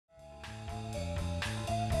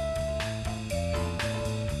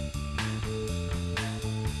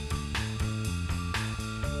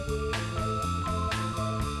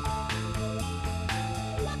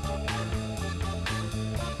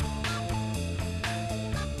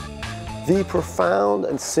The profound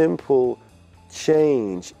and simple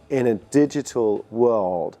change in a digital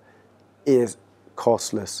world is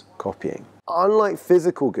costless copying. Unlike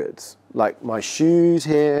physical goods, like my shoes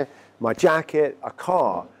here, my jacket, a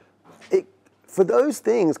car, for those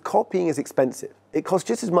things, copying is expensive. It costs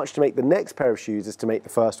just as much to make the next pair of shoes as to make the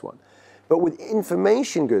first one. But with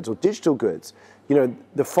information goods or digital goods, you know,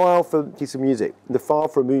 the file for a piece of music, the file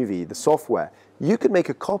for a movie, the software, you could make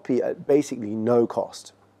a copy at basically no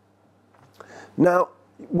cost. Now,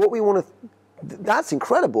 what we want to, that's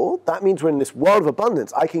incredible. That means we're in this world of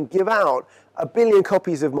abundance. I can give out 1 billion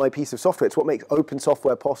copies of my piece of software. It's what makes open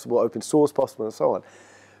software possible, open source possible, and so on.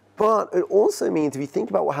 But it also means, if you think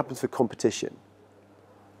about what happens for competition.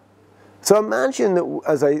 So imagine that,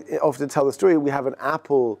 as I often tell the story, we have an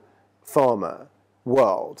apple farmer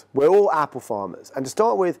world. We're all apple farmers. And to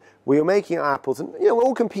start with, we are making apples, and you know, we're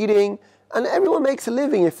all competing, and everyone makes a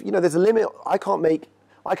living. If you know, there's a limit, I can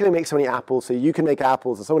only make so many apples, so you can make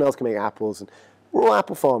apples, and someone else can make apples, and we're all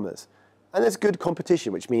apple farmers. And there's good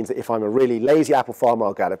competition, which means that if I'm a really lazy apple farmer,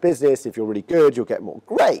 I'll go out of business. If you're really good, you'll get more.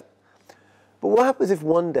 Great. But what happens if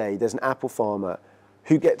one day there's an apple farmer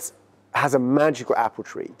who has a magical apple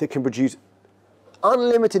tree that can produce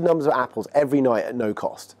unlimited numbers of apples every night at no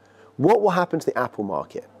cost? What will happen to the apple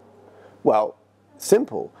market? Well,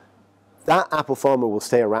 simple. That apple farmer will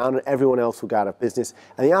stay around and everyone else will go out of business.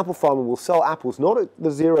 And the apple farmer will sell apples not at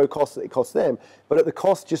the zero cost that it costs them, but at the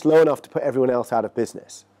cost just low enough to put everyone else out of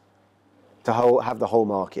business, to have the whole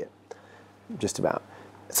market, just about.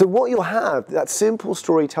 So what you'll have, that simple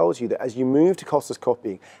story tells you that as you move to costless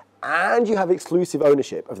copying and you have exclusive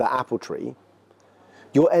ownership of that apple tree,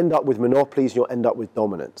 you'll end up with monopolies, you'll end up with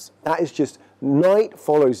dominance. That is just night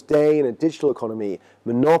follows day in a digital economy.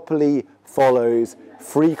 Monopoly follows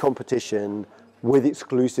free competition with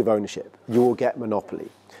exclusive ownership. You will get monopoly.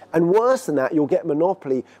 And worse than that, you'll get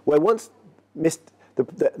monopoly where once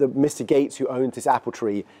Mr. Gates, who owns this apple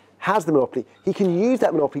tree, has the monopoly, he can use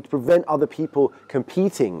that monopoly to prevent other people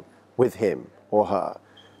competing with him or her.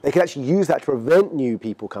 They can actually use that to prevent new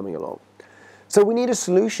people coming along. So we need a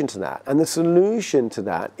solution to that. And the solution to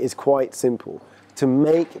that is quite simple: to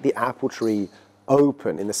make the apple tree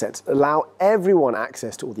open, in the sense, allow everyone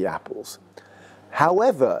access to all the apples.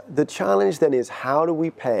 However, the challenge then is, how do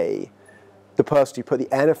we pay the person who put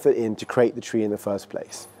the effort in to create the tree in the first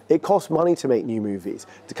place? It costs money to make new movies,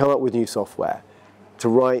 to come up with new software, to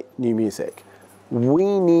write new music.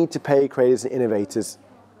 We need to pay creators and innovators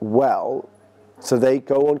well, so they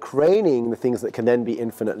go on creating the things that can then be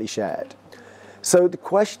infinitely shared. So the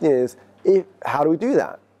question is, how do we do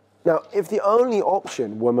that? Now, if the only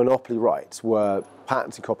option were monopoly rights, were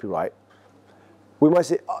patents and copyright, we might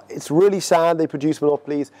say, oh, it's really sad they produce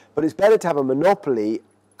monopolies, but it's better to have a monopoly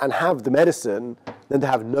and have the medicine than to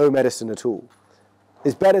have no medicine at all.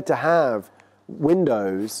 It's better to have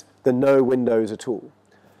Windows than no Windows at all.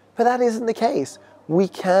 But that isn't the case. We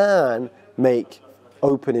can make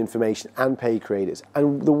open information and pay creators.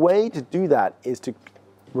 And the way to do that is to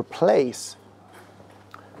replace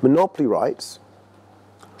monopoly rights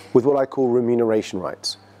with what I call remuneration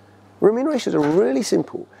rights. Remunerations are really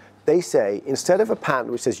simple. They say, instead of a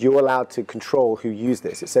patent which says you're allowed to control who use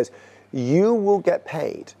this, it says you will get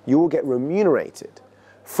paid, you will get remunerated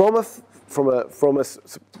from a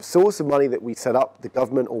source of money that we set up, the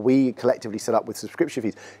government or we collectively set up with subscription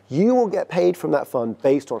fees. You will get paid from that fund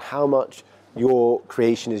based on how much your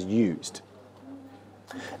creation is used.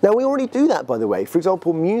 Now, we already do that, by the way. For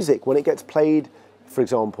example, music, when it gets played, for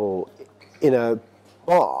example, in a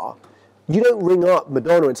bar, you don't ring up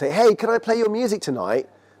Madonna and say, hey, can I play your music tonight?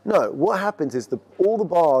 No, what happens is all the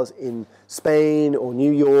bars in Spain or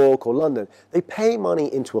New York or London, they pay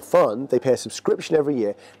money into a fund, they pay a subscription every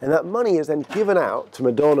year, and that money is then given out to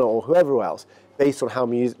Madonna or whoever else based on how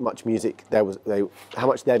much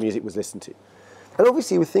their music was listened to. And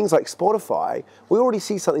obviously with things like Spotify, we already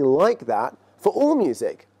see something like that for all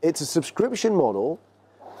music. It's a subscription model,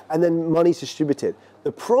 and then money's distributed.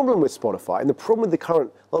 The problem with Spotify and the problem with the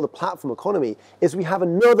current platform economy is we have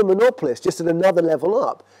another monopolist just at another level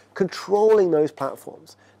up controlling those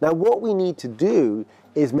platforms. Now, what we need to do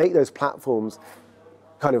is make those platforms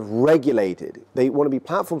kind of regulated. They want to be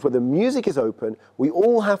platforms where the music is open, we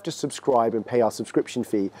all have to subscribe and pay our subscription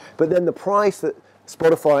fee, but then the price that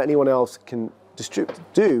Spotify or anyone else can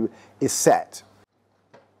do is set.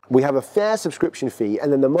 We have a fair subscription fee,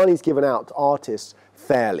 and then the money's given out to artists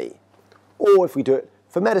fairly. Or if we do it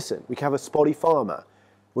for medicine, we can have a Spotty Pharma.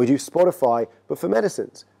 We do Spotify, but for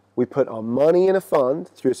medicines. We put our money in a fund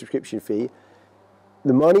through a subscription fee.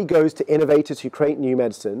 The money goes to innovators who create new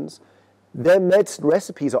medicines. Their medicine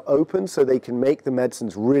recipes are open so they can make the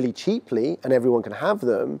medicines really cheaply and everyone can have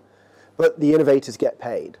them. but the innovators get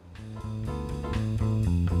paid.